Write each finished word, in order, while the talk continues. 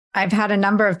I've had a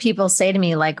number of people say to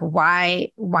me, like, why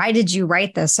did you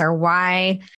write this? Or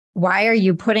why are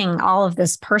you putting all of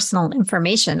this personal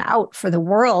information out for the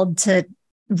world to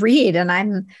read? And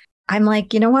I'm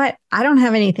like, you know what? I don't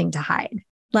have anything to hide.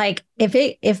 Like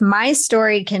if my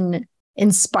story can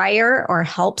inspire or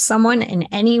help someone in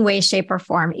any way, shape, or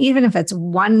form, even if it's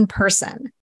one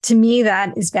person, to me,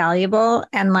 that is valuable.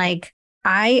 And like,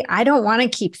 I don't want to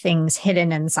keep things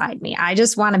hidden inside me. I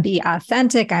just want to be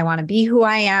authentic. I want to be who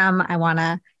I am.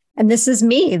 And this is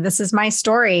me. This is my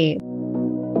story.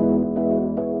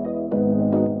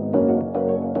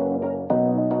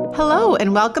 Hello,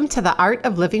 and welcome to the Art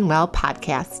of Living Well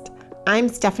podcast. I'm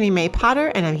Stephanie May Potter,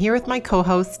 and I'm here with my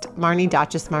co-host,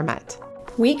 Marnie Marmette.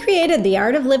 We created the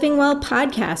Art of Living Well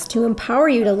podcast to empower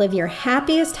you to live your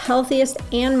happiest, healthiest,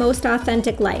 and most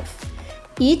authentic life.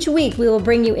 Each week, we will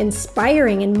bring you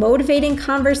inspiring and motivating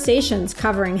conversations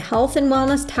covering health and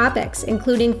wellness topics,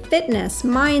 including fitness,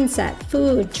 mindset,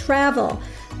 food, travel,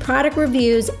 product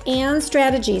reviews, and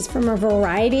strategies from a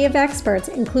variety of experts,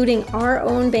 including our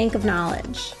own bank of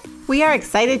knowledge. We are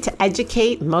excited to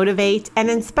educate, motivate, and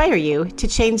inspire you to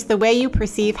change the way you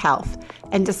perceive health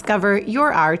and discover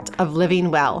your art of living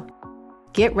well.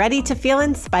 Get ready to feel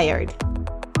inspired.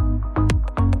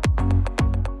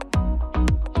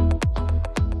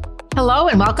 Hello,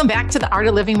 and welcome back to the Art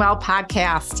of Living Well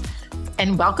podcast.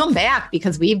 And welcome back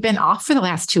because we've been off for the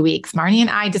last 2 weeks. Marnie and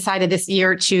I decided this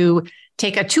year to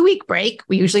take a 2-week break.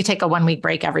 We usually take a 1-week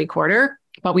break every quarter,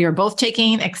 but we are both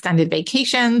taking extended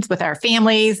vacations with our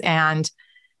families. And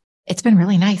it's been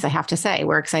really nice, I have to say.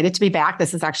 We're excited to be back.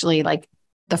 This is actually like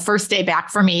the first day back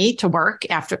for me to work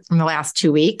from the last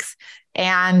 2 weeks.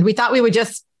 And we thought we would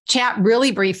just chat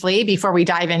really briefly before we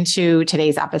dive into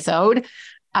today's episode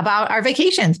about our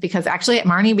vacations, because actually at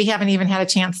Marnie, we haven't even had a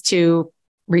chance to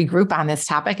regroup on this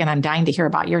topic, and I'm dying to hear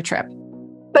about your trip.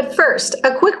 But first,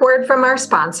 a quick word from our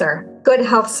sponsor, Good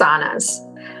Health Saunas.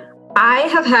 I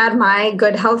have had my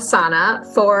Good Health Sauna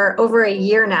for over a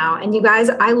year now, and you guys,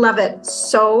 I love it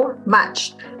so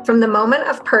much. From the moment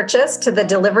of purchase to the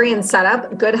delivery and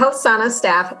setup, Good Health Sauna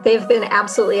staff, they've been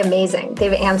absolutely amazing.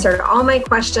 They've answered all my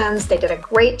questions. They did a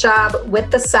great job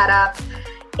with the setup.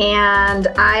 And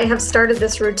I have started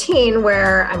this routine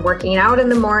where I'm working out in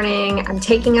the morning, I'm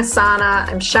taking a sauna,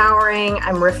 I'm showering,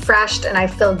 I'm refreshed, and I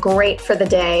feel great for the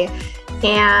day.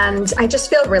 And I just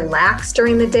feel relaxed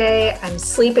during the day. I'm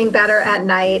sleeping better at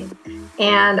night.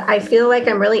 And I feel like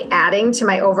I'm really adding to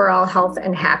my overall health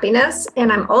and happiness.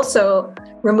 And I'm also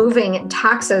removing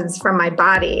toxins from my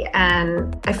body.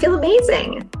 And I feel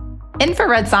amazing.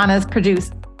 Infrared saunas produce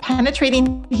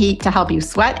penetrating heat to help you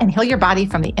sweat and heal your body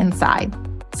from the inside.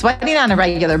 Sweating on a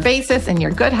regular basis in your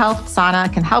Good Health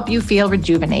sauna can help you feel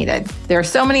rejuvenated. There are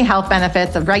so many health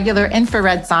benefits of regular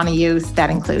infrared sauna use that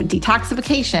include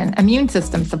detoxification, immune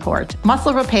system support,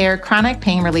 muscle repair, chronic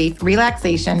pain relief,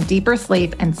 relaxation, deeper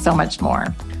sleep, and so much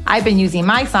more. I've been using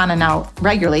my sauna now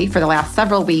regularly for the last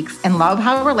several weeks and love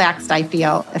how relaxed I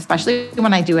feel, especially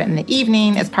when I do it in the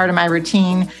evening as part of my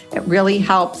routine. It really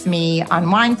helps me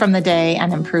unwind from the day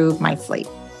and improve my sleep.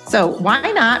 So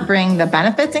why not bring the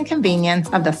benefits and convenience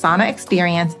of the sauna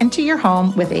experience into your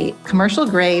home with a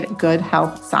commercial-grade Good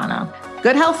Health Sauna?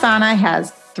 Good Health Sauna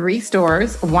has 3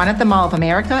 stores, one at the Mall of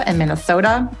America in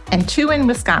Minnesota and 2 in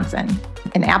Wisconsin,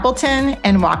 in Appleton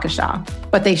and Waukesha,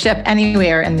 but they ship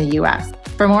anywhere in the U.S.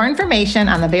 For more information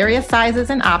on the various sizes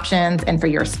and options and for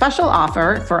your special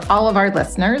offer for all of our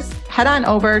listeners, head on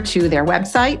over to their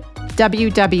website,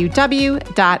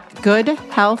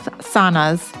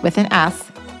 www.goodhealthsaunas.com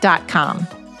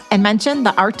and mention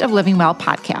the Art of Living Well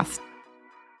podcast.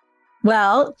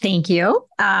 Well, thank you.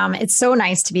 It's so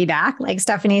nice to be back. Like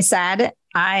Stephanie said,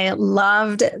 I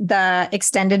loved the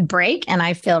extended break and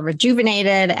I feel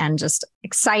rejuvenated and just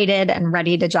excited and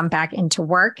ready to jump back into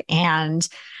work. And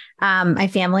my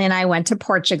family and I went to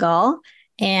Portugal.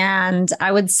 And I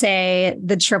would say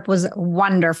the trip was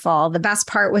wonderful. The best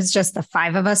part was just the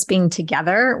 5 of us being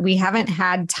together. We haven't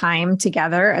had time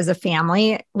together as a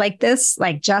family like this,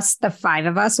 like just the 5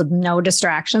 of us with no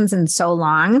distractions in so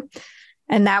long.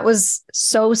 And that was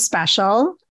so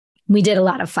special. We did a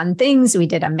lot of fun things. We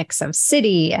did a mix of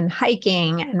city and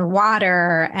hiking and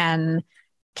water and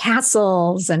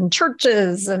castles and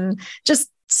churches and just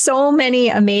so many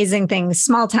amazing things,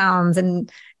 small towns,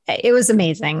 and it was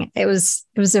amazing. It was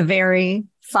a very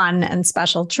fun and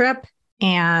special trip.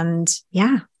 And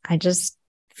yeah, I just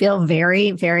feel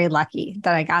very, very lucky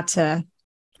that I got to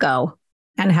go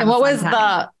and have. And what a fun was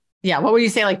time. what would you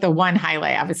say, like the one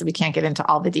highlight? Obviously, we can't get into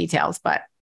all the details, but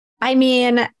I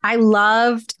mean, I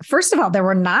loved, first of all, there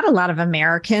were not a lot of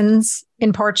Americans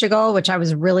in Portugal, which I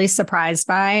was really surprised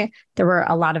by. There were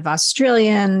a lot of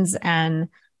Australians and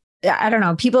I don't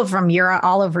know, people from Europe,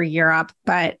 all over Europe,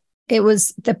 but it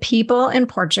was the people in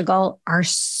Portugal are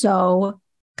so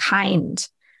kind.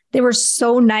 They were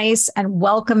so nice and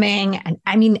welcoming. And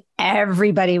I mean,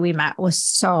 everybody we met was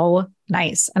so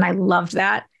nice. And I loved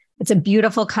that. It's a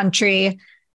beautiful country.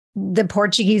 The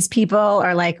Portuguese people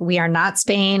are like, we are not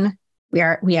Spain. We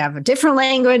have a different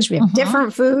language. We have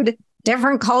different food,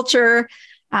 different culture.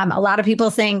 A lot of people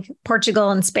think Portugal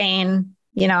and Spain,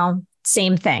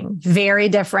 same thing, very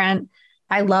different.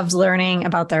 I loved learning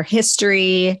about their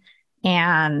history.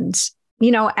 And,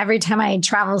 every time I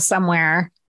travel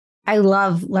somewhere, I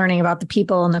love learning about the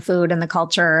people and the food and the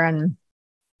culture and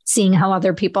seeing how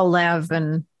other people live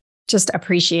and just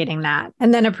appreciating that.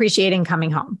 And then appreciating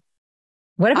coming home.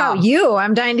 What about you?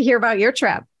 I'm dying to hear about your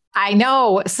trip. I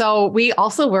know. So we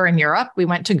also were in Europe. We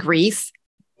went to Greece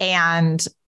and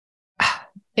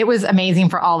it was amazing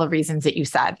for all the reasons that you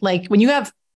said. Like when you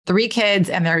have 3 kids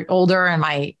and they're older and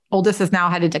my oldest is now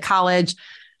headed to college,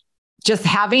 just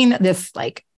having this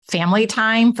like family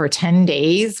time for 10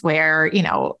 days where,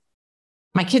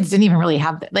 my kids didn't even really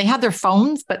they had their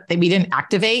phones, but we didn't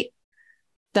activate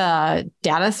the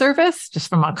data service just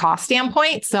from a cost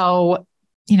standpoint. So,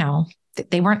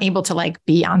 they weren't able to like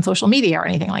be on social media or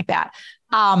anything like that.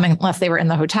 Unless they were in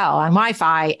the hotel on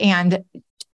Wi-Fi. And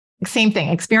same thing,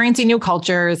 experiencing new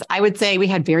cultures. I would say we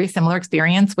had very similar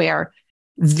experience where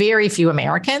very few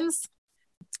Americans,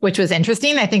 which was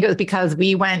interesting. I think it was because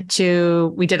we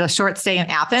did a short stay in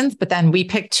Athens, but then we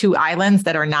picked 2 islands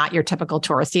that are not your typical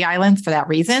touristy islands for that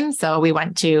reason. So we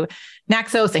went to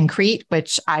Naxos and Crete,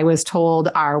 which I was told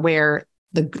are where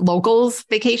the locals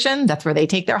vacation. That's where they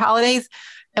take their holidays.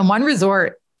 And one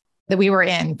resort that we were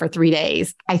in for 3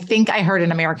 days, I think I heard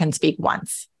an American speak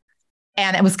once.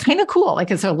 And it was kind of cool. Like,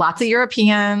 so lots of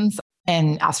Europeans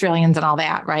and Australians and all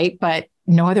that, right? But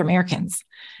no other Americans,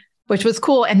 which was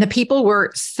cool. And the people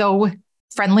were so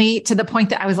friendly to the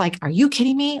point that I was like, are you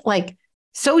kidding me? Like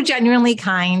so genuinely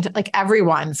kind, like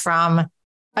everyone from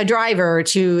a driver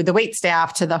to the wait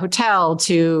staff, to the hotel,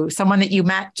 to someone that you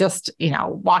met just,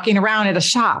 walking around at a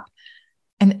shop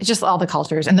and just all the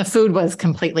cultures. And the food was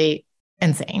completely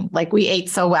insane. Like we ate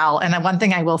so well. And one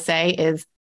thing I will say is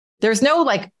there's no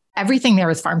everything there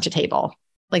is farm to table.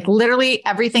 Like literally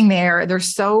everything there.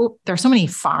 There's so many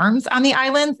farms on the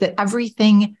island that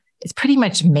everything is pretty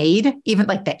much made. Even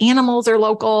like the animals are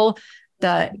local,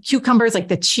 the cucumbers, like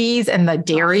the cheese and the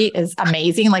dairy is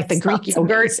amazing. Like the Greek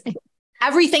yogurt,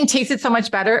 everything tasted so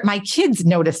much better. My kids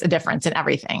noticed a difference in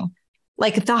everything.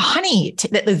 Like the honey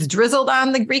that was drizzled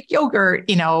on the Greek yogurt,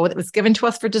 that was given to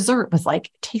us for dessert was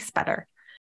like, tastes better.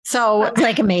 So it's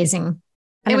like amazing.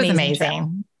 It was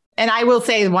amazing. And I will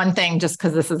say one thing, just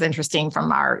because this is interesting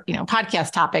from our,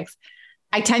 podcast topics,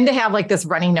 I tend to have like this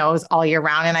runny nose all year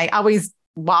round. And I always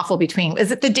waffle between, is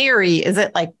it the dairy? Is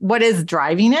it like, what is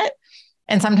driving it?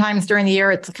 And sometimes during the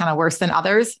year, it's kind of worse than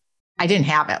others. I didn't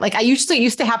have it. Like I used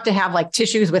to have like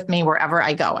tissues with me wherever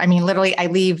I go. I mean, literally I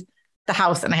leave the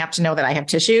house and I have to know that I have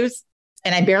tissues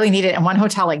and I barely need it. And one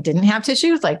hotel like didn't have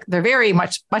tissues. Like they're very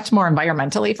much more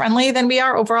environmentally friendly than we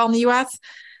are overall in the US.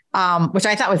 Which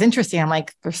I thought was interesting. I'm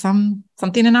like, there's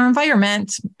something in our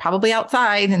environment, probably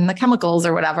outside in the chemicals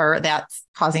or whatever that's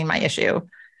causing my issue.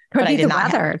 Could be the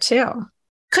weather too.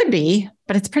 Could be,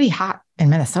 but it's pretty hot in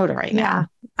Minnesota right now. Yeah.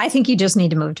 I think you just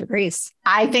need to move to Greece.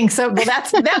 I think so. Well,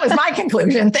 that was my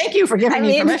conclusion. Thank you for giving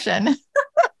me permission.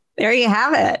 There you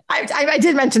have it. I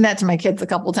did mention that to my kids a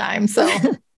couple times. So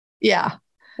yeah.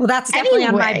 Well, that's definitely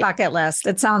on my bucket list.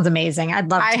 It sounds amazing.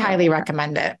 I highly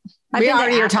recommend it. We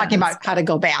already are talking about how to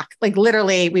go back. Like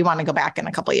literally, we want to go back in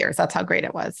a couple of years. That's how great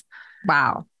it was.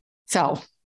 Wow. So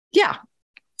yeah.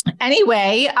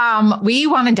 Anyway, we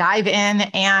want to dive in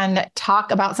and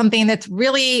talk about something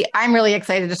I'm really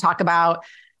excited to talk about.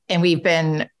 And we've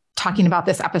been talking about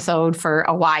this episode for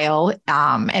a while.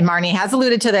 And Marnie has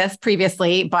alluded to this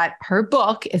previously, but her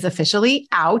book is officially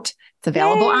out. It's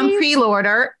available on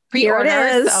pre-order. Here it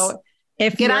is. So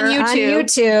if get on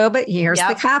YouTube, here's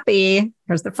the copy.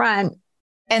 Here's the front.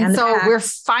 And so we're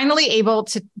finally able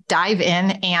to dive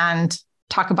in and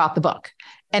talk about the book.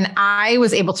 And I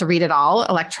was able to read it all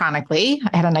electronically.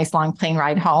 I had a nice long plane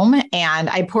ride home and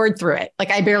I poured through it.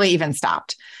 Like I barely even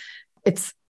stopped.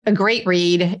 It's a great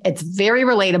read. It's very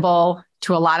relatable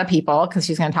to a lot of people because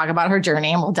she's going to talk about her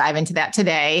journey and we'll dive into that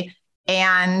today.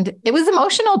 And it was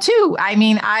emotional too. I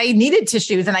mean, I needed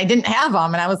tissues and I didn't have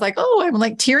them. And I was like, oh, I'm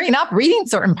like tearing up reading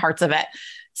certain parts of it.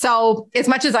 So as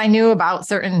much as I knew about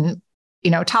certain,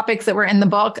 topics that were in the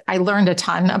book, I learned a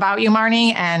ton about you,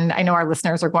 Marnie. And I know our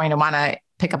listeners are going to want to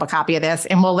pick up a copy of this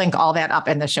and we'll link all that up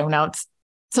in the show notes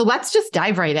So let's just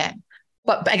dive right in.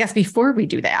 But I guess before we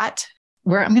do that,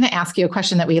 I'm going to ask you a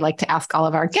question that we like to ask all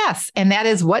of our guests. And that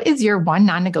is, what is your one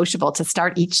non-negotiable to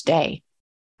start each day?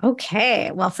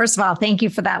 Okay. Well, first of all, thank you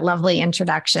for that lovely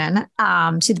introduction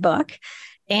to the book.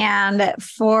 And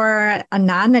for a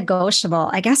non-negotiable,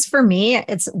 I guess for me,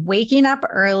 it's waking up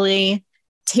early,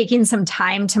 taking some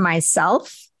time to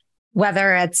myself,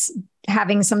 whether it's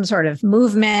having some sort of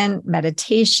movement,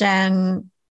 meditation,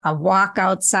 a walk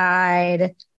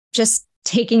outside, just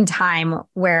taking time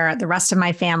where the rest of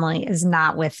my family is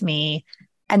not with me,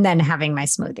 and then having my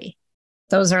smoothie.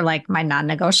 Those are like my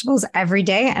non-negotiables every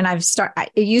day. And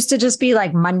it used to just be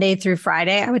like Monday through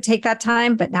Friday, I would take that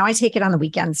time, but now I take it on the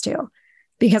weekends too,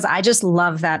 because I just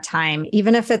love that time.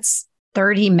 Even if it's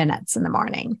 30 minutes in the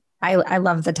morning, I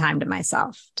love the time to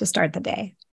myself to start the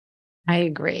day. I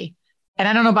agree. And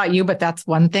I don't know about you, but that's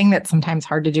one thing that's sometimes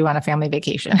hard to do on a family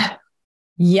vacation.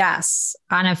 Yes.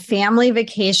 On a family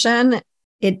vacation,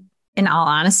 it, in all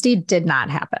honesty, did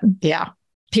not happen. Yeah.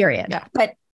 Period. Yeah.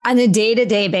 But on a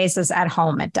day-to-day basis at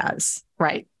home, it does.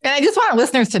 Right. And I just want our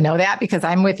listeners to know that, because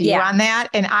I'm with you on that.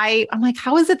 And I'm like,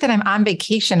 how is it that I'm on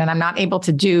vacation and I'm not able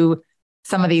to do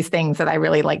some of these things that I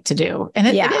really like to do? And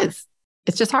it is.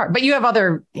 It's just hard. But you have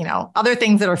other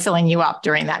things that are filling you up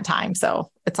during that time.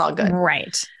 So it's all good.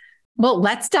 Right. Well,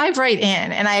 let's dive right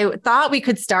in. And I thought we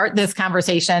could start this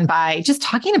conversation by just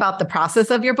talking about the process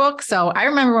of your book. So I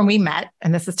remember when we met,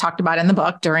 and this is talked about in the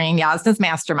book during Yasna's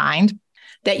mastermind,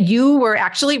 that you were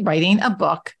actually writing a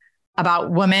book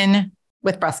about women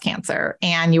with breast cancer.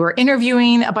 And you were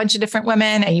interviewing a bunch of different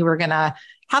women, and you were going to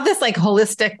have this like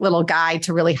holistic little guide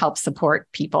to really help support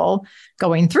people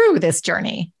going through this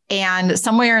journey. And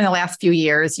somewhere in the last few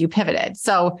years, you pivoted.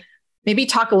 So maybe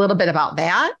talk a little bit about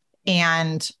that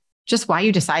and just why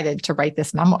you decided to write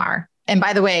this memoir. And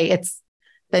by the way,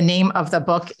 the name of the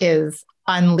book is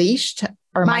Unleashed,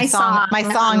 or My Song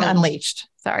Unleashed.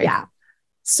 Sorry. Yeah.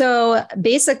 So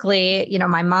basically,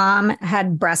 my mom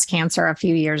had breast cancer a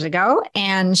few years ago,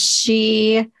 and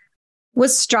she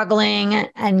was struggling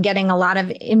and getting a lot of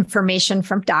information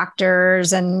from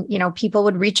doctors, and, people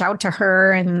would reach out to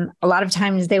her, and a lot of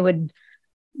times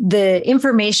the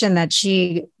information that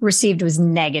she received was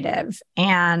negative,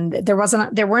 and there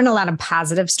weren't a lot of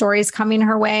positive stories coming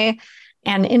her way.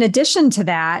 And in addition to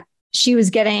that, she was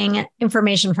getting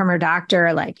information from her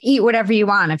doctor, like, eat whatever you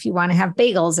want. If you want to have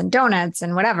bagels and donuts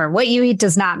and whatever, what you eat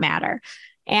does not matter.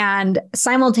 And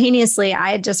simultaneously,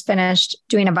 I had just finished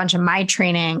doing a bunch of my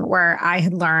training where I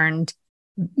had learned,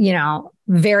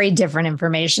 very different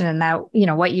information, and that,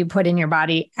 what you put in your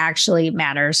body actually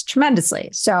matters tremendously.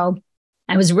 So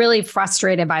I was really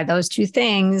frustrated by those two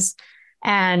things.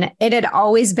 And it had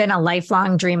always been a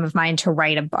lifelong dream of mine to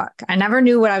write a book. I never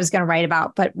knew what I was going to write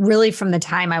about, but really from the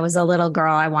time I was a little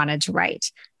girl, I wanted to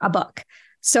write a book.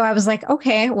 So I was like,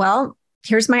 okay, well,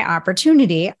 here's my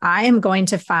opportunity. I am going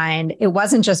to find, it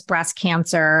wasn't just breast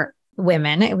cancer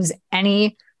women. It was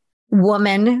any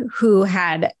woman who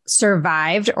had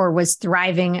survived or was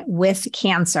thriving with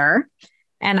cancer.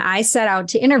 And I set out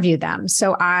to interview them.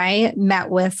 So I met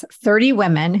with 30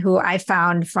 women who I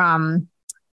found from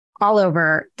all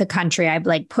over the country.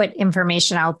 I'd put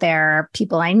information out there,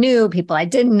 people I knew, people I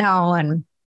didn't know, and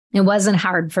it wasn't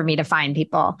hard for me to find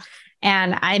people.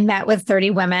 And I met with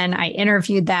 30 women. I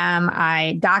interviewed them.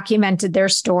 I documented their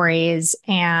stories,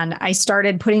 and I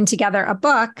started putting together a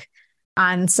book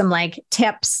on some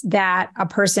tips that a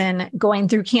person going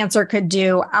through cancer could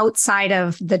do outside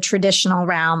of the traditional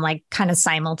realm, kind of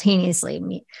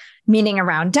simultaneously, meaning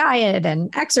around diet and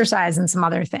exercise and some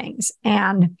other things.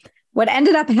 And what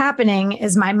ended up happening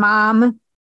is my mom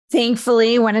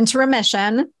thankfully went into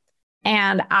remission,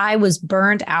 and I was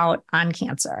burned out on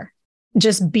cancer,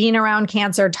 just being around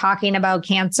cancer, talking about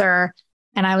cancer.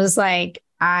 And I was like,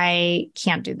 I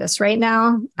can't do this right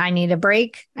now. I need a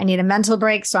break. I need a mental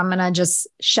break. So I'm going to just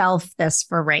shelf this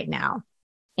for right now.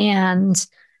 And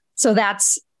so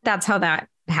that's how that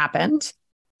happened.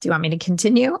 Do you want me to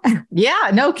continue?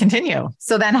 Yeah, no, continue.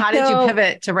 So then how did you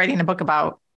pivot to writing a book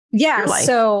about your life?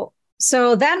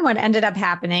 So then what ended up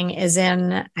happening is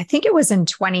I think it was in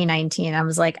 2019, I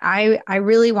was like, I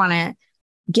really want to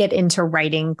get into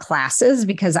writing classes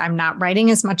because I'm not writing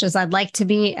as much as I'd like to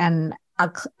be. And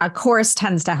a course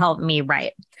tends to help me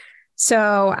write.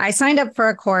 So I signed up for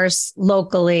a course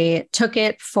locally, took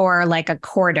it for a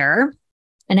quarter,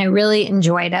 and I really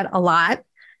enjoyed it a lot.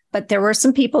 But there were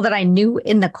some people that I knew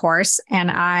in the course,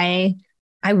 and I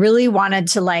really wanted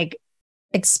to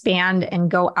expand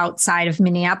and go outside of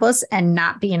Minneapolis and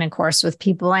not be in a course with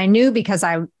people I knew, because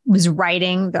I was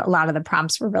writing, a lot of the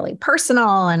prompts were really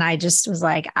personal. And I just was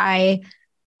like, I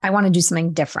I want to do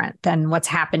something different than what's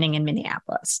happening in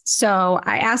Minneapolis. So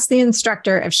I asked the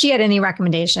instructor if she had any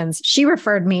recommendations. She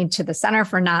referred me to the Center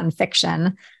for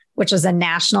Nonfiction, which is a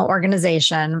national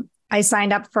organization. I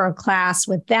signed up for a class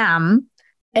with them,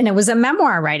 and it was a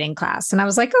memoir writing class. And I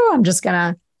was like, oh, I'm just going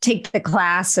to take the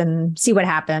class and see what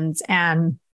happens.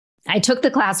 And I took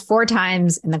the class 4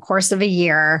 times in the course of a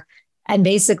year. And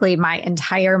basically my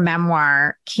entire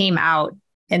memoir came out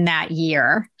in that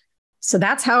year. So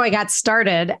that's how I got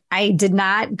started. I did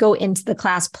not go into the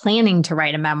class planning to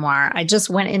write a memoir. I just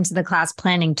went into the class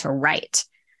planning to write.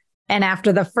 And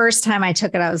after the first time I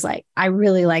took it, I was like, I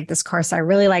really like this course. I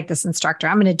really like this instructor.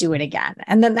 I'm going to do it again.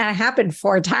 And then that happened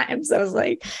 4 times. I was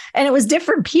like, and it was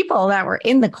different people that were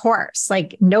in the course.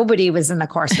 Like nobody was in the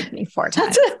course with me 4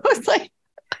 times. I was like,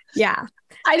 yeah.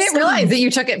 I didn't realize that you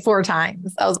took it 4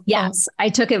 times. Yes, I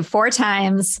took it 4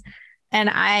 times. And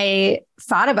I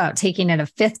thought about taking it a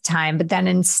 5th time. But then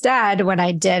instead, what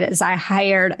I did is I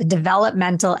hired a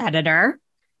developmental editor.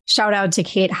 Shout out to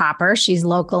Kate Hopper. She's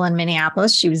local in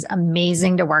Minneapolis. She was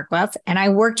amazing to work with. And I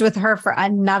worked with her for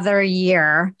another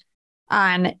year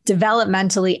on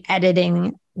developmentally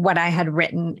editing what I had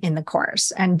written in the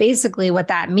course. And basically what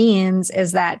that means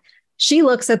is that she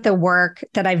looks at the work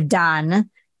that I've done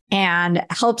and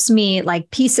helps me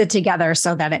like piece it together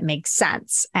so that it makes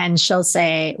sense. And she'll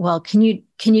say, well, can you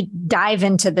dive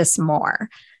into this more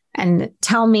and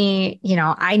tell me,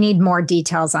 I need more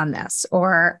details on this,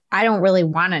 or I don't really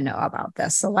want to know about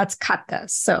this. So let's cut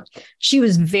this. So she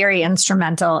was very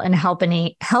instrumental in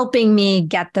helping me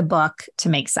get the book to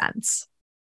make sense.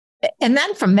 And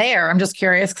then from there, I'm just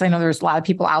curious, because I know there's a lot of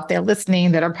people out there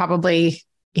listening that are probably,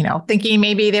 thinking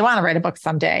maybe they want to write a book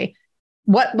someday.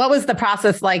 What was the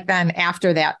process like then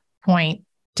after that point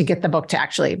to get the book to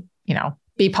actually,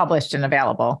 be published and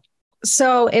available?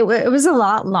 So it was a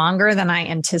lot longer than I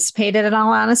anticipated, in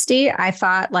all honesty. I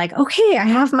thought like, okay, I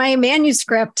have my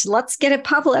manuscript, let's get it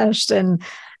published. And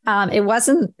it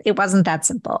wasn't that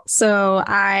simple. So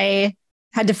I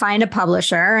had to find a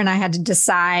publisher, and I had to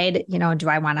decide, do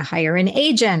I want to hire an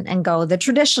agent and go the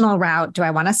traditional route? Do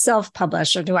I want to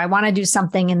self-publish, or do I want to do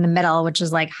something in the middle, which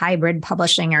is like hybrid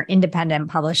publishing or independent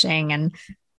publishing? And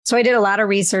so I did a lot of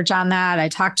research on that. I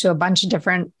talked to a bunch of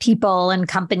different people and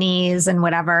companies and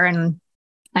whatever, and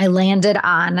I landed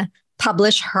on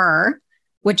Publish Her,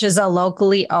 which is a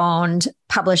locally owned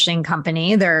publishing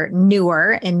company. They're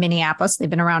newer in Minneapolis. They've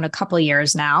been around a couple of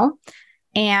years now.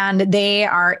 And they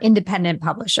are independent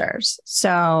publishers.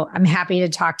 So I'm happy to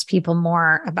talk to people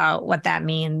more about what that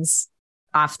means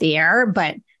off the air,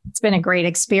 but it's been a great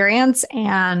experience.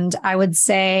 And I would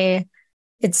say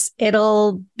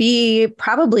it'll be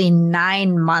probably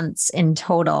 9 months in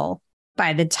total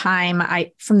from the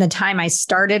time I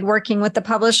started working with the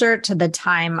publisher to the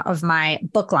time of my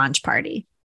book launch party.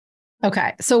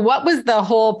 Okay. So what was the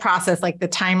whole process, like the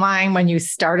timeline when you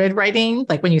started writing,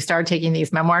 like when you started taking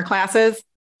these memoir classes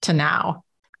to now?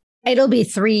 It'll be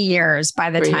 3 years by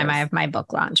the time I have my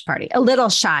book launch party, a little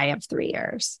shy of 3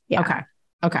 years. Yeah.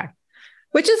 Okay.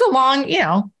 Which is a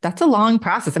long, that's a long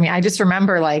process. I mean, I just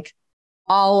remember like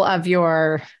all of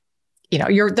your,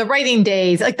 the writing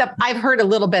days, I've heard a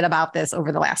little bit about this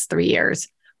over the last 3 years,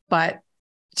 but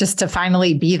just to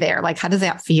finally be there, like, how does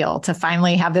that feel to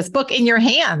finally have this book in your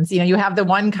hands? You have the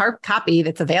one copy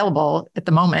that's available at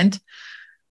the moment.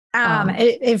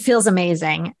 It feels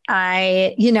amazing.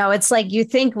 It's like you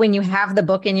think when you have the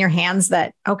book in your hands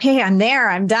that, okay, I'm there,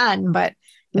 I'm done. But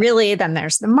really, then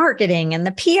there's the marketing and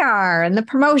the PR and the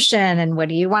promotion and what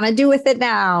do you want to do with it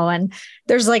now? And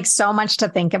there's like so much to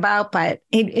think about, but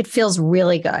it feels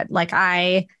really good. Like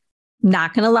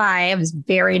not going to lie, I was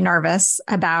very nervous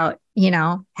about,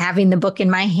 having the book in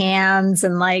my hands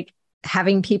and like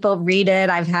having people read it.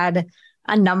 I've had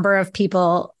a number of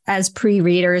people as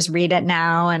pre-readers read it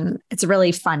now, and it's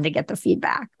really fun to get the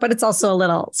feedback, but it's also a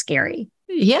little scary.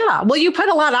 Yeah. Well, you put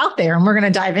a lot out there, and we're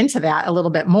going to dive into that a little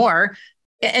bit more.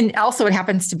 And also it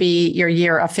happens to be your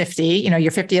year of 50,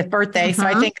 your 50th birthday. So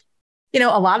I think, a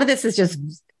lot of this is just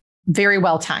very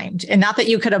well timed, and not that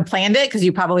you could have planned it, because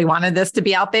you probably wanted this to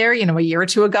be out there, a year or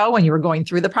two ago when you were going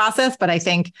through the process. But I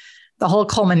think the whole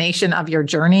culmination of your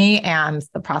journey and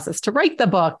the process to write the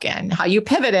book and how you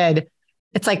pivoted,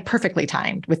 it's like perfectly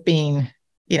timed with being,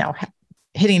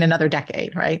 hitting another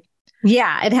decade, right?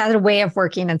 Yeah, it had a way of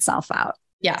working itself out.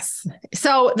 Yes.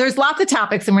 So there's lots of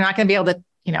topics, and we're not going to be able to,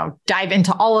 dive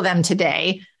into all of them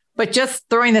today, but just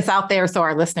throwing this out there so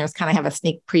our listeners kind of have a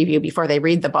sneak preview before they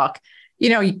read the book.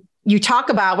 You talk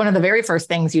about, one of the very first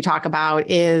things you talk about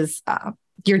is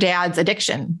your dad's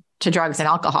addiction to drugs and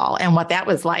alcohol and what that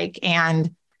was like.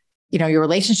 And, your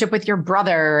relationship with your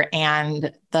brother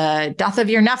and the death of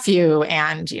your nephew.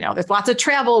 And, there's lots of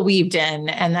travel weaved in.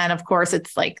 And then of course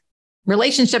it's like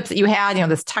relationships that you had,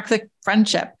 this toxic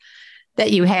friendship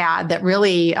that you had that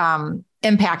really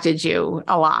impacted you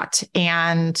a lot.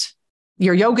 And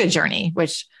your yoga journey,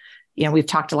 which, we've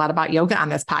talked a lot about yoga on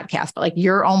this podcast, but like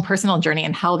your own personal journey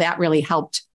and how that really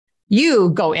helped you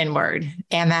go inward.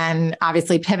 And then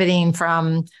obviously pivoting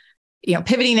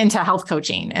into health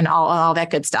coaching and all that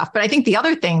good stuff. But I think the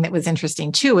other thing that was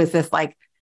interesting too, is this like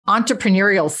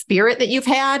entrepreneurial spirit that you've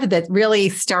had that really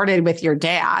started with your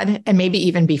dad, and maybe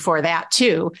even before that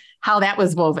too, how that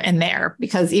was woven in there.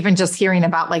 Because even just hearing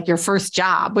about like your first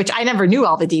job, which I never knew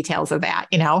all the details of that,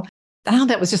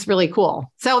 that was just really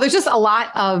cool. So there's just a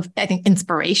lot of, I think,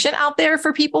 inspiration out there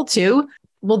for people too.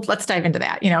 Well, let's dive into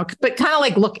that, but kind of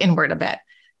like look inward a bit.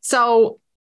 So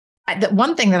the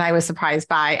one thing that I was surprised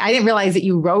by, I didn't realize that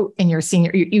you wrote in your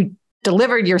you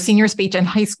delivered your senior speech in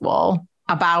high school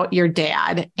about your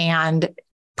dad and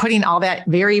putting all that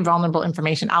very vulnerable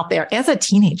information out there as a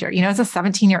teenager, as a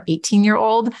 17 or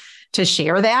 18-year-old to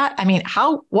share that. I mean,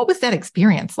 what was that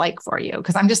experience like for you?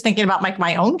 Because I'm just thinking about like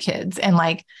my own kids and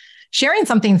like sharing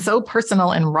something so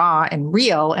personal and raw and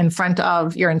real in front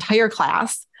of your entire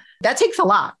class. That takes a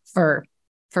lot for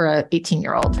an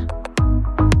 18-year-old.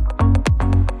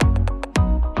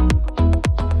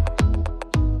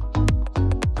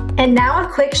 And now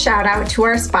a quick shout out to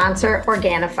our sponsor,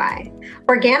 Organifi.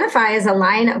 Organifi is a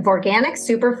line of organic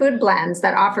superfood blends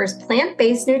that offers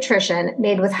plant-based nutrition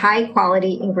made with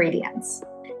high-quality ingredients.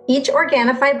 Each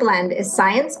Organifi blend is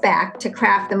science-backed to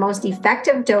craft the most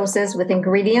effective doses with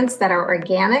ingredients that are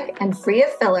organic and free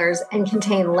of fillers and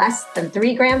contain less than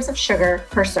 3 grams of sugar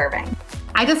per serving.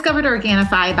 I discovered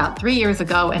Organifi about 3 years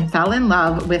ago and fell in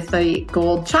love with the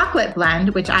gold chocolate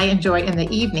blend, which I enjoy in the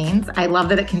evenings. I love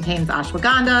that it contains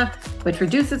ashwagandha, which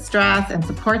reduces stress and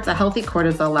supports a healthy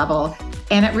cortisol level.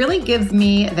 And it really gives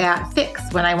me that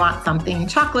fix when I want something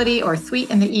chocolatey or sweet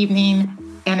in the evening.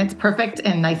 And it's perfect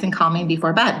and nice and calming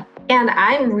before bed. And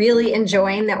I'm really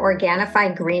enjoying the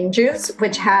Organifi green juice,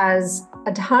 which has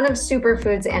a ton of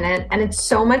superfoods in it. And it's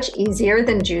so much easier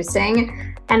than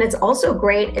juicing. And it's also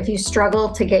great if you struggle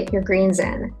to get your greens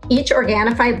in. Each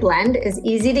Organifi blend is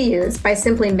easy to use by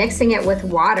simply mixing it with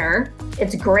water.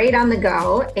 It's great on the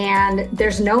go, and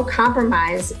there's no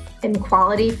compromise in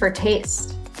quality for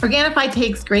taste. Organifi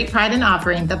takes great pride in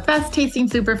offering the best tasting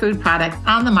superfood products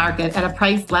on the market at a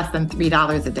price less than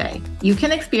 $3 a day. You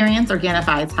can experience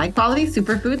Organifi's high quality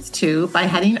superfoods too by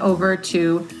heading over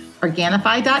to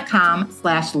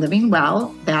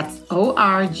Organifi.com/livingwell. That's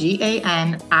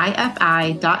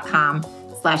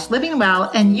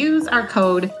Organifi.com/livingwell and use our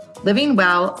code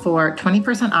livingwell for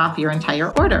 20% off your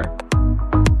entire order.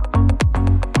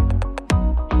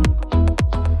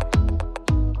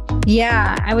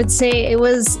 Yeah, I would say it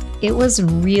was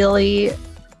really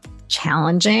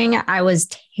challenging. I was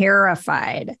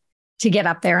terrified to get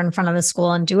up there in front of the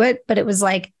school and do it, but it was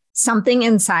like something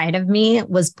inside of me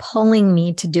was pulling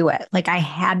me to do it. Like I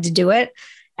had to do it.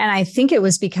 And I think it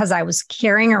was because I was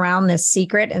carrying around this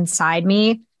secret inside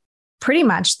me pretty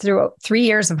much through 3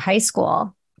 years of high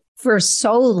school for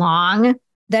so long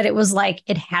that it was like,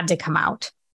 it had to come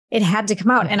out. It had to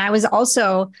come out. And I was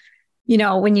also,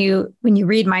 when you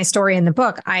read my story in the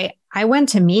book, I went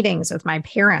to meetings with my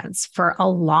parents for a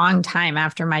long time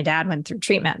after my dad went through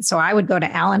treatment. So I would go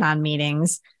to Al-Anon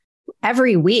meetings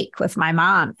every week with my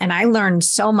mom. And I learned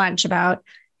so much about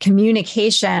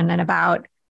communication and about,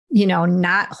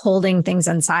 not holding things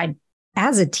inside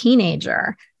as a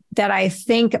teenager that I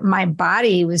think my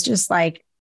body was just like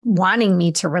wanting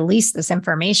me to release this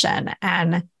information.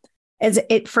 And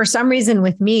for some reason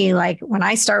with me, like when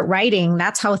I start writing,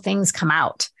 that's how things come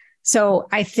out. So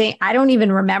I don't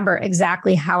even remember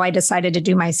exactly how I decided to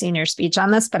do my senior speech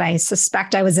on this, but I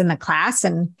suspect I was in the class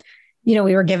and, we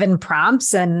were given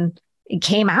prompts and it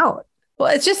came out.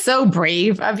 Well, it's just so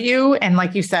brave of you. And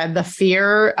like you said, the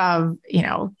fear of,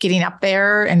 getting up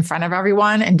there in front of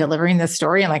everyone and delivering this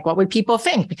story and like, what would people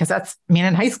think? Because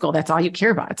in high school, that's all you care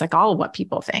about. It's like all what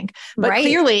people think. But right.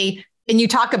 Clearly, and you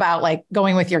talk about like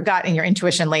going with your gut and your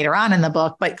intuition later on in the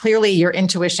book, but clearly your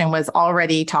intuition was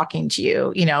already talking to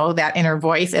you, that inner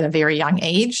voice at a very young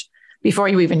age before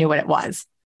you even knew what it was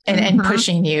and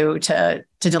pushing you to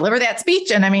deliver that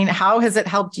speech. And how has it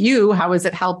helped you? How has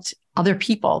it helped other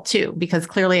people too? Because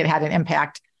clearly it had an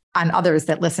impact on others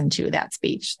that listened to that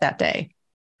speech that day.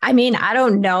 I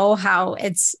don't know how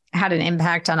it's had an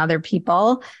impact on other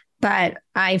people, but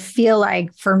I feel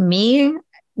like for me,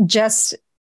 just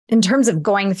in terms of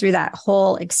going through that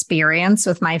whole experience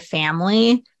with my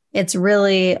family, it's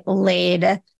really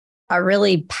laid a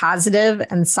really positive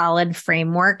and solid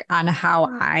framework on how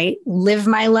I live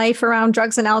my life around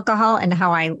drugs and alcohol and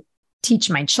how I teach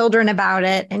my children about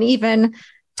it and even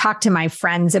talk to my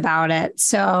friends about it.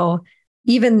 So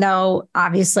even though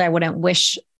obviously I wouldn't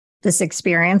wish this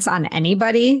experience on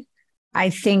anybody, I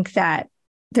think that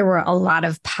there were a lot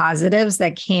of positives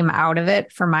that came out of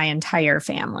it for my entire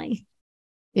family.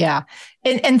 Yeah.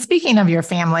 And speaking of your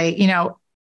family,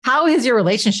 how has your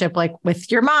relationship like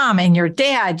with your mom and your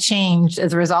dad changed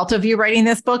as a result of you writing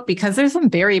this book? Because there's some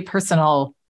very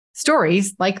personal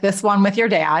stories like this one with your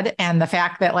dad and the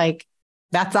fact that like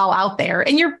that's all out there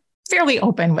and you're fairly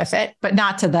open with it, but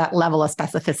not to that level of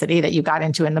specificity that you got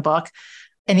into in the book.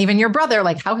 And even your brother,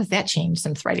 like how has that changed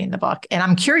since writing the book? And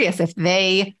I'm curious if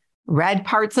they read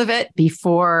parts of it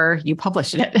before you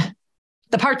published it,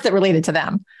 the parts that related to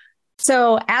them.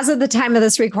 So as of the time of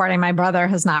this recording, my brother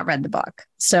has not read the book.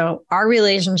 So our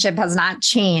relationship has not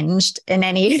changed in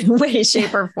any way,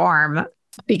 shape, or form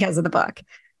because of the book.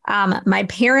 My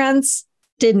parents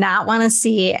did not want to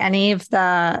see any of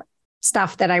the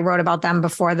stuff that I wrote about them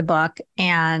before the book.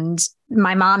 And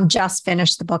my mom just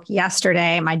finished the book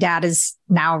yesterday. My dad is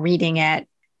now reading it.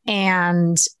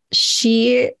 And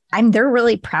they're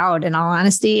really proud in all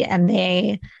honesty. And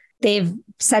they've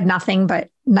said nothing but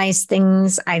nice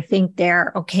things. I think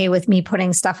they're okay with me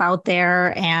putting stuff out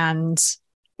there. And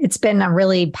it's been a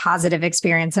really positive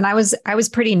experience. And I was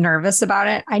pretty nervous about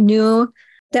it. I knew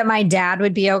that my dad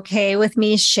would be okay with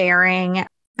me sharing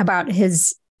about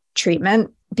his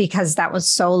treatment because that was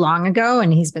so long ago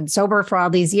and he's been sober for all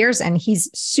these years and he's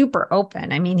super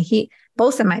open. I mean,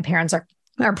 both of my parents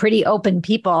are pretty open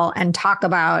people and talk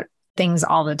about things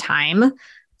all the time.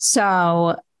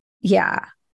 So yeah,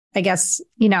 I guess,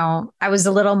 I was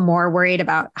a little more worried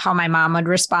about how my mom would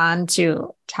respond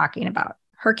to talking about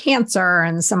her cancer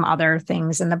and some other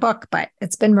things in the book, but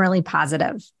it's been really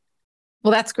positive.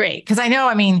 Well, that's great. Because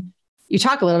you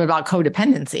talk a little bit about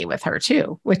codependency with her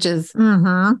too, which is,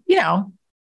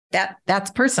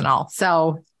 that's personal.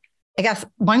 So I guess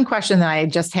one question that I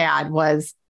just had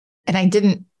was, and I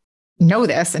didn't know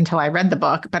this until I read the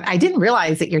book, but I didn't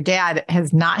realize that your dad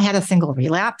has not had a single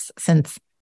relapse since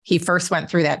he first went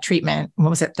through that treatment. What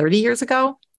was it, 30 years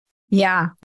ago? Yeah.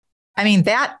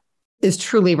 That is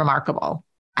truly remarkable.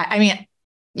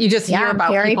 You just hear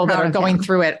about people that are going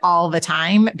through it all the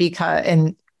time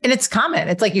and it's common.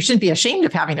 It's like, you shouldn't be ashamed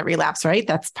of having a relapse, right?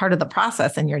 That's part of the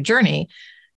process in your journey.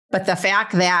 But the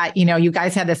fact that, you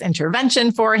guys had this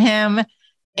intervention for him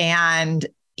and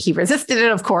he resisted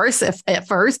it, of course, at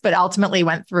first, but ultimately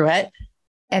went through it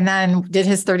and then did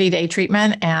his 30-day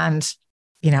treatment and,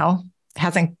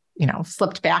 hasn't,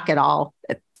 slipped back at all.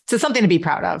 It's something to be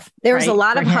proud of. There was a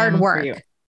lot of hard work.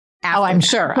 I'm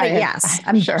sure. Yes,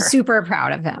 I'm sure. Super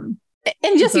proud of him.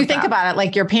 And just you think about it,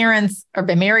 like your parents have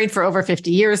been married for over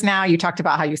 50 years now. You talked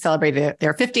about how you celebrated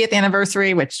their 50th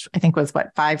anniversary, which I think was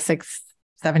 5, 6,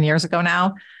 7 years ago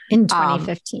now. In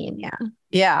 2015.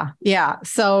 Yeah.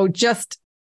 So just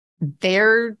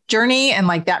their journey and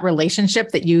like that relationship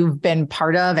that you've been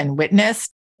part of and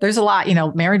witnessed, there's a lot,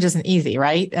 marriage isn't easy,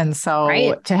 right? And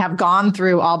so to have gone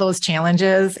through all those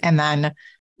challenges and then,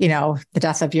 the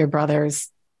death of your brother's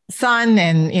son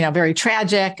and, very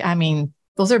tragic.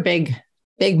 Those are big,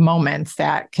 big moments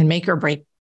that can make or break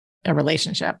a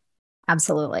relationship.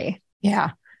 Absolutely.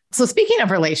 Yeah. So speaking of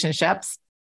relationships,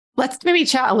 let's maybe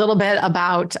chat a little bit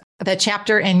about the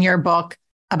chapter in your book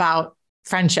about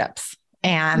friendships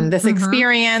and this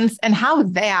experience and how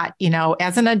that,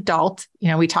 as an adult,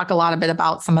 we talk a lot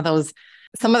about some of those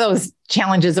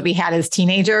challenges that we had as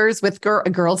teenagers with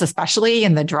girls, especially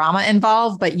and the drama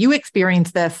involved. But you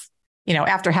experienced this,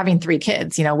 after having 3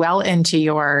 kids, well into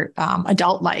your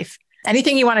adult life.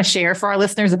 Anything you want to share for our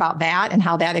listeners about that and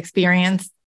how that experience,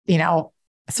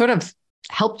 sort of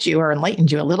helped you or enlightened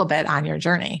you a little bit on your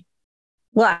journey?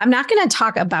 Well, I'm not going to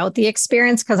talk about the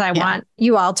experience because I want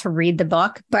you all to read the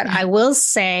book, but I will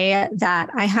say that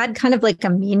I had kind of like a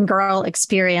mean girl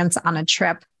experience on a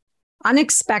trip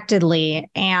unexpectedly.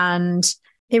 And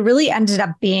it really ended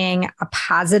up being a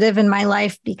positive in my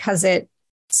life because it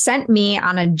sent me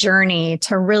on a journey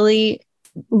to really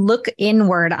look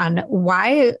inward on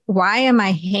why am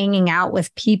I hanging out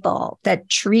with people that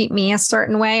treat me a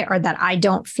certain way or that I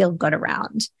don't feel good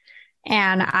around.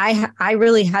 And I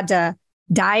really had to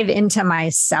dive into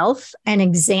myself and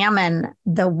examine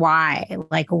the why.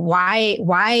 Like, why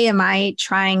am I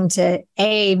trying to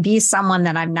A, be someone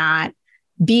that I'm not,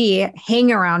 B,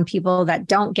 hang around people that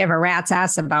don't give a rat's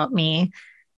ass about me,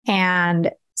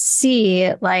 and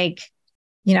C, like,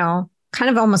 kind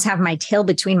of almost have my tail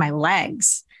between my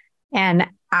legs. And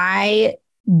I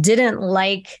didn't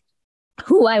like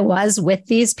who I was with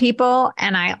these people.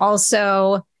 And I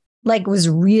also like was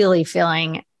really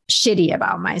feeling shitty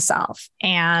about myself.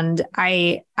 And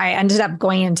I ended up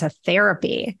going into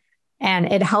therapy,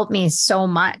 and it helped me so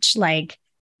much, like,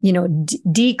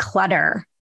 declutter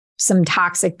some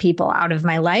toxic people out of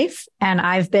my life. And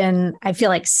I feel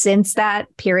like since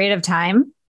that period of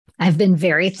time, I've been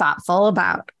very thoughtful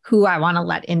about who I want to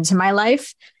let into my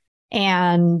life.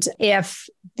 And if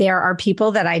there are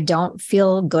people that I don't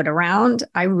feel good around,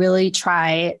 I really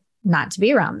try not to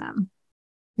be around them.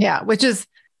 Yeah, which is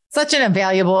such an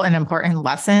invaluable and important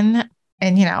lesson.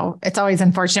 And, it's always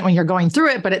unfortunate when you're going through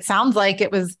it, but it sounds like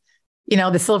it was,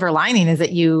 the silver lining is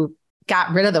that you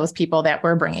got rid of those people that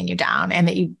were bringing you down, and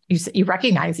that you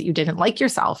recognize that you didn't like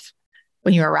yourself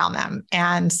when you were around them.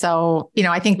 And so,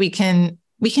 I think we can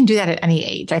do that at any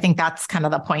age. I think that's kind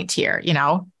of the point here,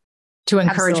 to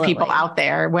encourage Absolutely. people out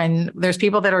there when there's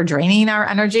people that are draining our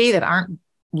energy, that aren't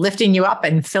lifting you up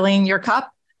and filling your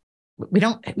cup. We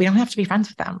don't have to be friends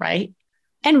with them. Right.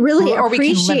 And really or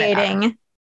appreciating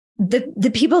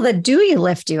the people that do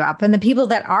lift you up, and the people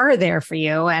that are there for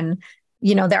you. And,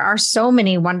 there are so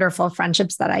many wonderful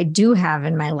friendships that I do have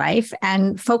in my life,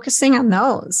 and focusing on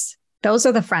those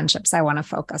are the friendships I want to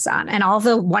focus on, and all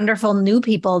the wonderful new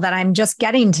people that I'm just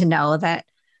getting to know that,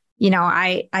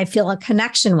 I feel a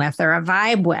connection with or a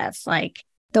vibe with. Like,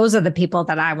 those are the people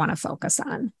that I want to focus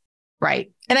on.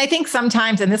 Right. And I think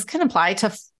sometimes, and this can apply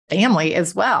to family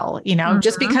as well,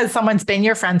 just because someone's been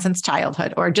your friend since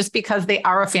childhood, or just because they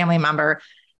are a family member,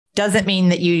 doesn't mean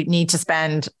that you need to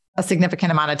spend a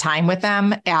significant amount of time with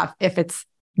them if it's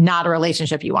not a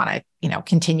relationship you want to,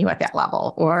 continue at that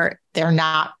level, or they're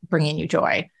not bringing you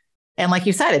joy. And like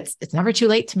you said, it's never too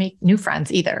late to make new friends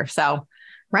either. So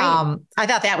right. I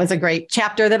thought that was a great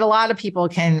chapter that a lot of people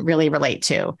can really relate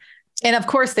to. And of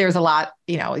course, there's a lot,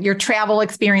 your travel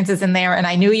experiences in there. And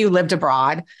I knew you lived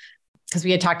abroad, because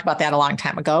we had talked about that a long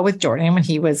time ago with Jordan when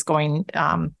he was going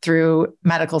through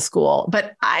medical school.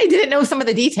 But I didn't know some of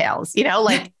the details,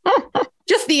 like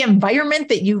just the environment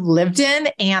that you lived in,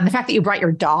 and the fact that you brought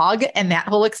your dog, and that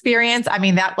whole experience. I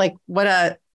mean, that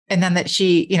and then that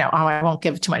she, I won't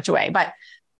give too much away, but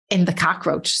in the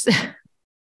cockroach,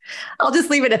 I'll just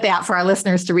leave it at that for our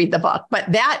listeners to read the book.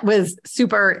 But that was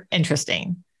super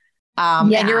interesting.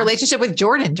 And your relationship with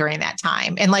Jordan during that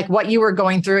time, and like what you were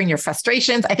going through and your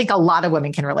frustrations. I think a lot of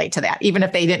women can relate to that, even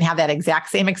if they didn't have that exact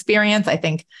same experience. I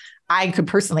think I could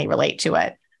personally relate to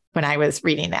it when I was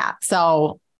reading that.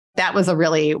 So that was a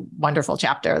really wonderful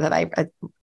chapter that I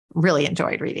really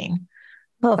enjoyed reading.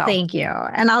 Well, thank you.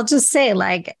 And I'll just say,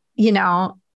 like,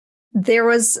 there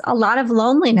was a lot of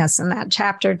loneliness in that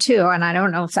chapter too. And I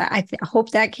don't know if I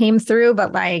hope that came through,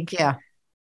 but like,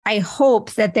 I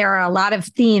hope that there are a lot of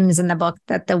themes in the book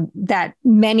that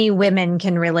many women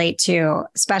can relate to,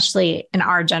 especially in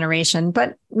our generation,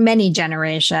 but many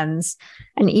generations.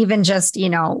 And even just,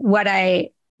 what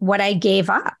I gave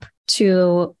up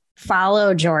to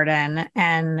follow Jordan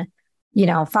and,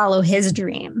 follow his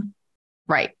dream.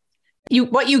 Right.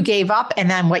 What you gave up, and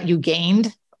then what you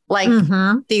gained, like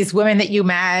these women that you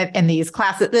met and these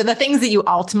classes, the things that you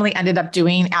ultimately ended up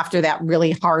doing after that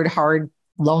really hard,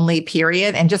 lonely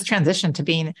period, and just transitioned to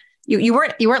being, you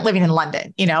weren't living in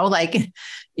London, like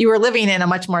you were living in a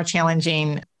much more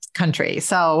challenging country.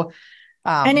 So,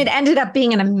 and it ended up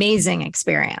being an amazing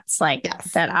experience,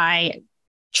 that I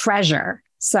treasure.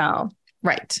 So,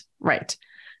 right.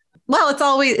 Well,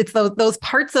 it's those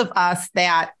parts of us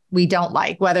that we don't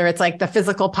like, whether it's like the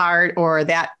physical part or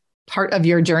that part of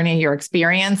your journey, your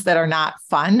experience, that are not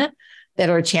fun, that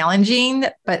are challenging,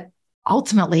 but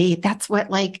ultimately that's what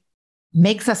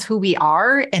makes us who we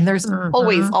are. And there's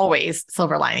always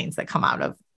silver linings that come out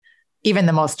of even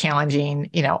the most challenging,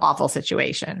 awful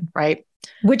situation. Right.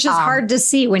 Which is hard to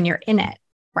see when you're in it.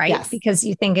 Right. Yes. Because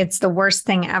you think it's the worst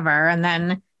thing ever.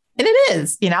 And it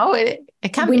is,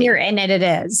 it can when be. You're in it, it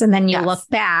is. And then you look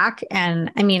back, and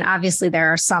I mean, obviously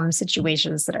there are some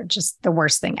situations that are just the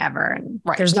worst thing ever. And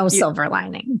there's no silver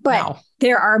lining, but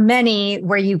there are many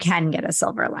where you can get a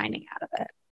silver lining out of it.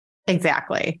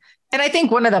 Exactly. And I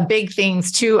think one of the big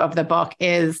things too of the book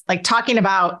is like talking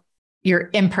about your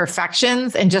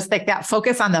imperfections, and just like that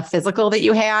focus on the physical that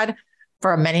you had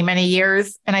for many, many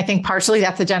years. And I think partially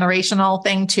that's a generational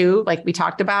thing too, like we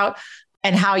talked about,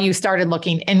 and how you started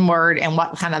looking inward and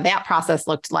what kind of that process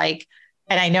looked like.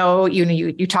 And I know,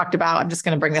 you talked about, I'm just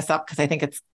going to bring this up because I think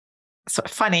it's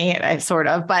funny,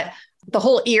 but the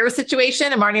whole ear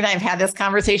situation, and Marnie and I have had this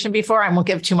conversation before. I won't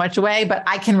give too much away, but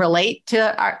I can relate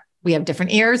to we have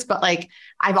different ears, but like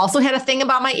I've also had a thing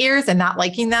about my ears and not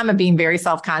liking them and being very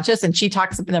self-conscious. And she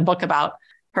talks in the book about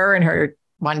her and her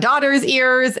one daughter's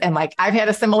ears. And like, I've had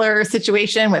a similar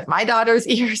situation with my daughter's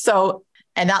ears. So,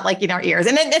 and not liking our ears.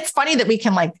 And it's funny that we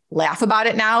can like laugh about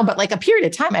it now, but like a period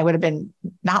of time, I would have been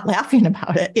not laughing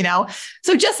about it, you know?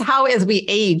 So just how, as we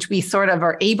age, we sort of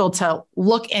are able to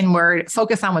look inward,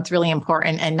 focus on what's really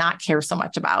important and not care so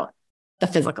much about the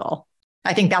physical.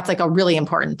 I think that's like a really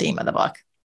important theme of the book.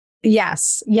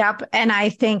 Yes. Yep. And I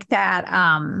think that,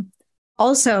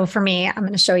 also for me, I'm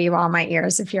going to show you all my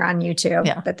ears if you're on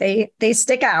YouTube, but they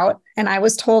stick out. And I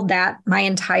was told that my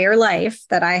entire life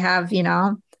that I have, you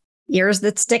know, ears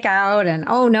that stick out and,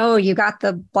 oh no, you got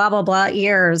the blah, blah, blah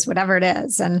ears, whatever it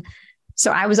is. And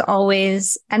so I was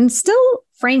always, and still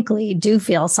frankly, do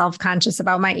feel self-conscious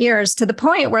about my ears to the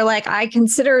point where like, I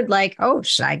considered like, oh,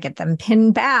 should I get them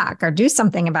pinned back or do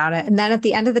something about it? And then at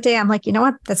the end of the day, I'm like, you know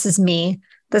what? This is me.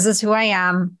 This is who I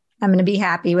am. I'm going to be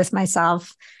happy with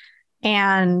myself.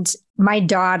 And my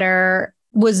daughter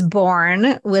was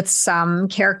born with some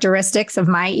characteristics of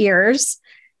my ears,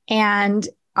 and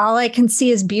all I can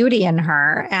see is beauty in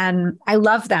her. And I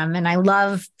love them. And I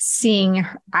love seeing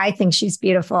her. I think she's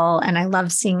beautiful. And I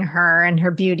love seeing her and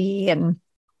her beauty. And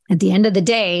at the end of the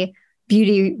day,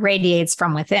 beauty radiates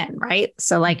from within, right?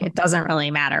 So like, it doesn't really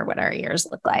matter what our ears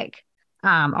look like,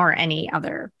 or any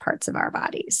other parts of our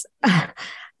bodies.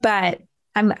 But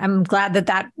I'm glad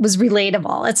that was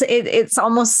relatable. It's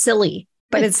almost silly,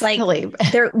 but it's like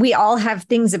we all have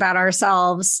things about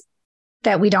ourselves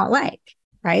that we don't like.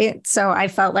 Right. So I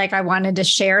felt like I wanted to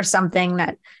share something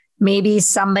that maybe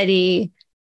somebody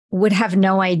would have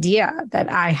no idea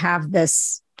that I have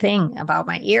this thing about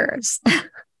my ears.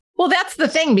 Well, that's the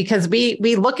thing, because we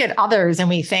look at others and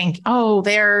we think, oh,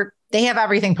 they have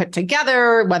everything put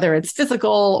together, whether it's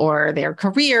physical or their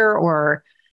career or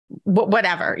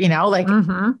whatever, you know, like,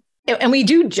 and we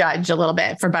do judge a little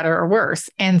bit for better or worse.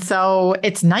 And so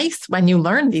it's nice when you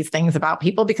learn these things about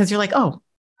people, because you're like, oh,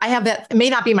 I have that. It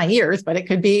may not be my ears, but it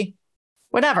could be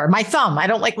whatever. My thumb. I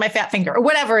don't like my fat finger or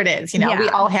whatever it is. You know, we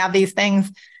all have these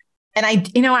things. And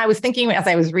I was thinking as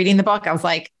I was reading the book, I was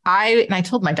like, and I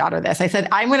told my daughter this, I said,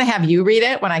 I'm going to have you read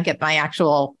it when I get my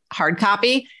actual hard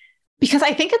copy, because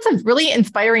I think it's a really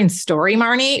inspiring story,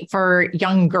 Marnie, for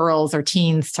young girls or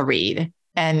teens to read,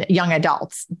 and young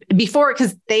adults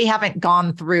because they haven't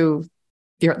gone through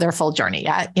their full journey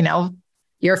yet. You know,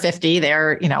 you're 50,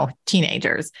 they're, you know,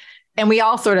 teenagers. And we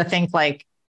all sort of think like,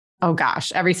 oh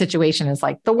gosh, every situation is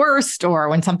like the worst, or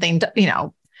when something, you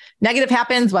know, negative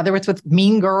happens, whether it's with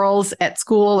mean girls at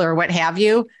school or what have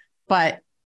you, but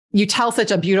you tell such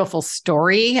a beautiful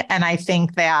story. And I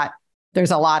think that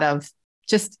there's a lot of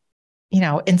just, you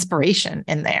know, inspiration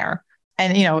in there,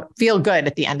 and, you know, feel good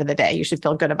at the end of the day. You should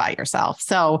feel good about yourself.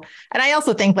 So, and I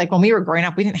also think like when we were growing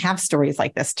up, we didn't have stories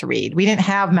like this to read. We didn't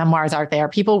have memoirs out there.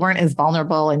 People weren't as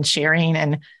vulnerable and sharing,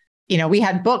 and you know, we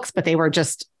had books, but they were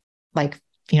just like,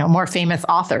 you know, more famous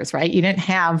authors, right? We didn't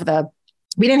have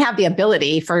the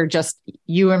ability for just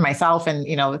you and myself and,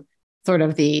 you know, sort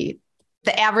of the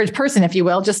average person, if you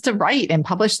will, just to write and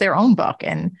publish their own book.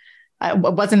 And it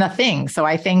wasn't a thing. So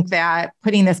I think that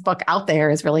putting this book out there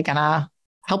is really going to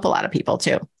help a lot of people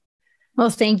too. Well,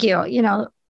 thank you. You know,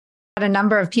 a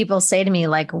number of people say to me,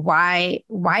 like, why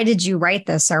did you write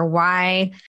this? Or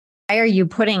why are you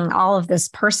putting all of this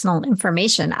personal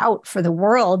information out for the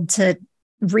world to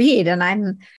read? And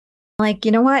I'm like,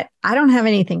 you know what? I don't have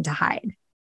anything to hide.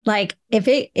 Like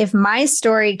if my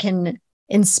story can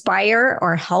inspire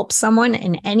or help someone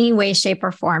in any way, shape,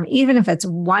 or form, even if it's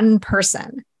one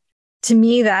person, to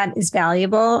me, that is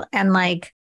valuable. And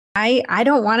like, I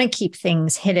don't want to keep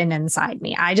things hidden inside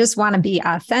me. I just want to be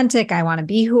authentic. I want to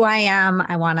be who I am.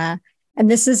 And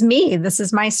this is me. This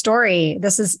is my story.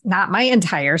 This is not my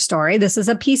entire story. This is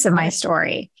a piece of my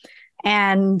story.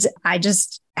 And I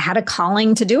just had a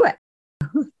calling to do it.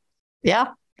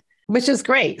 Yeah, which is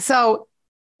great. So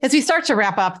as we start to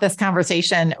wrap up this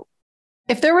conversation,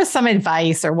 if there was some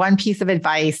advice or one piece of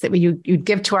advice that you'd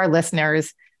give to our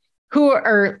listeners who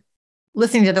are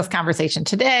listening to this conversation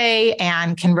today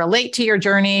and can relate to your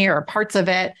journey or parts of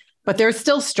it, but they're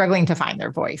still struggling to find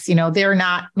their voice. You know, they're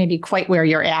not maybe quite where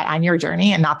you're at on your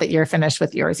journey, and not that you're finished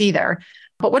with yours either.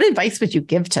 But what advice would you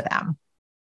give to them?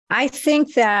 I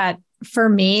think that for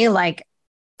me, like,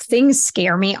 things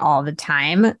scare me all the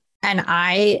time, and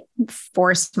I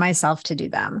force myself to do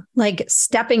them, like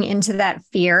stepping into that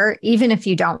fear, even if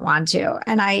you don't want to.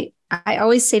 And I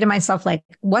always say to myself, like,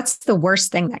 what's the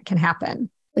worst thing that can happen?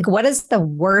 Like, what is the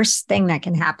worst thing that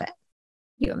can happen?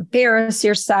 You embarrass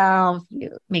yourself,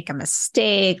 you make a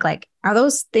mistake. Like, are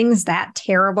those things that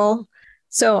terrible?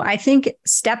 So I think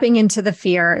stepping into the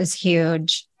fear is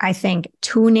huge. I think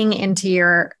tuning into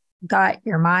your gut,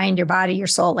 your mind, your body, your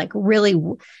soul, like really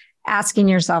asking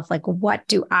yourself, like, what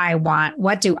do I want?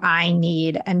 What do I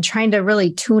need? And trying to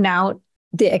really tune out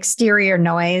the exterior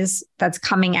noise that's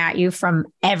coming at you from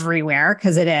everywhere,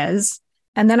 because it is.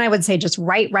 And then I would say just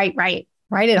write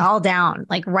it all down.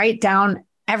 Like, write down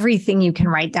everything you can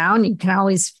write down. You can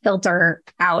always filter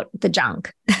out the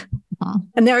junk.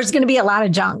 And there's going to be a lot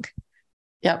of junk.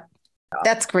 Yep.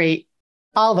 That's great.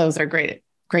 All those are great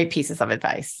pieces of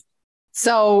advice.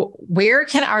 So where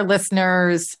can our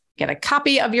listeners get a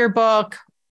copy of your book,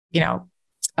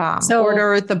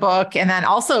 order the book? And then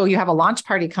also you have a launch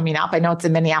party coming up. I know it's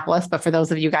in Minneapolis, but for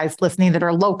those of you guys listening that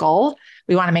are local,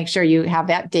 we want to make sure you have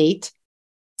that date.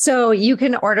 So you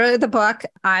can order the book.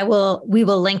 We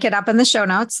will link it up in the show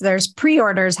notes. There's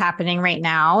pre-orders happening right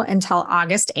now until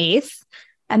August 8th.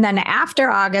 And then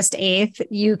after August 8th,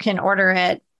 you can order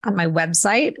it on my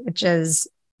website, which is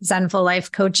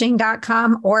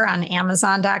zenfullifecoaching.com, or on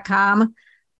amazon.com.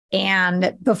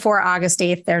 And before August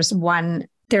 8th, there's one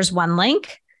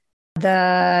link.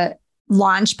 The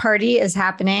launch party is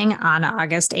happening on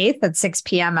August 8th at 6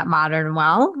 p.m. at Modern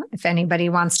Well. If anybody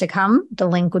wants to come, the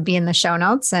link would be in the show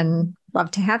notes, and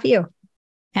love to have you.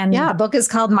 And the book is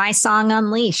called My Song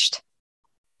Unleashed.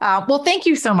 Well, thank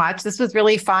you so much. This was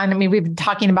really fun. I mean, we've been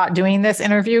talking about doing this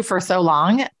interview for so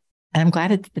long, and I'm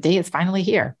glad the day is finally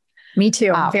here. Me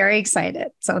too. I'm very excited.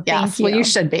 So thank you. Well, you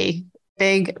should be.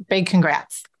 Big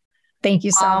congrats. Thank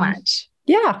you so much.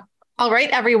 Yeah. All right,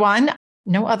 everyone.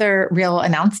 No other real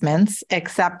announcements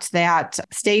except that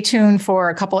stay tuned for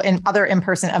a couple other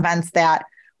in-person events that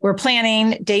we're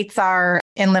planning. Dates are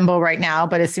in limbo right now,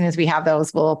 but as soon as we have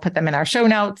those, we'll put them in our show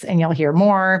notes and you'll hear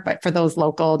more. But for those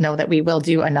local, know that we will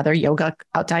do another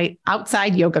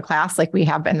outside yoga class like we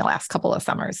have been the last couple of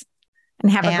summers.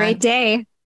 And have a great day.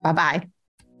 Bye-bye.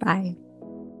 Bye.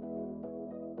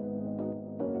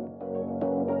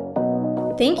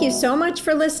 Thank you so much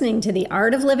for listening to the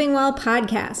Art of Living Well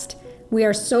podcast. We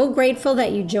are so grateful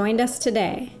that you joined us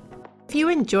today. If you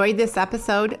enjoyed this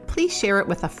episode, please share it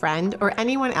with a friend or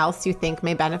anyone else you think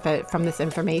may benefit from this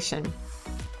information.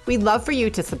 We'd love for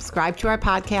you to subscribe to our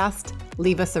podcast,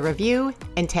 leave us a review,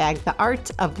 and tag the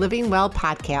Art of Living Well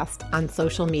podcast on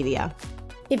social media.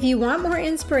 If you want more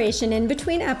inspiration in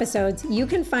between episodes, you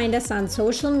can find us on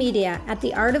social media at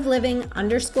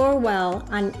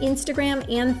theartofliving_well on Instagram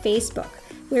and Facebook,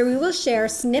 where we will share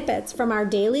snippets from our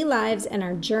daily lives and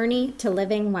our journey to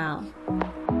living well.